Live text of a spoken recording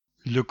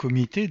Le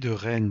comité de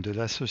Rennes de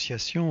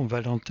l'association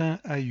Valentin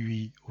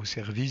Ahui au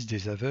service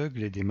des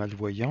aveugles et des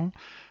malvoyants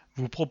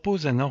vous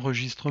propose un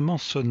enregistrement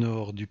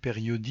sonore du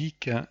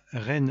périodique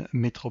Rennes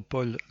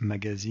Métropole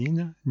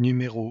Magazine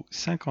numéro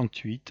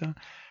 58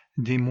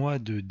 des mois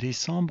de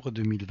décembre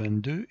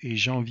 2022 et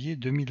janvier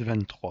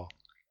 2023.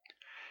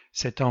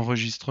 Cet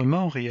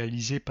enregistrement,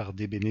 réalisé par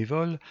des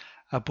bénévoles,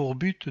 a pour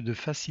but de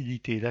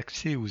faciliter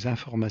l'accès aux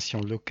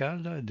informations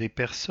locales des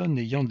personnes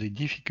ayant des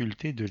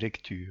difficultés de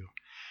lecture.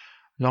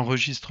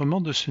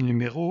 L'enregistrement de ce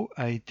numéro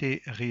a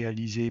été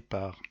réalisé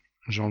par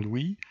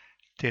Jean-Louis,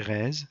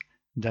 Thérèse,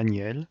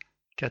 Daniel,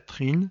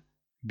 Catherine,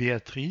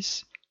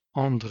 Béatrice,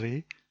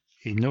 André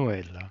et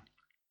Noël.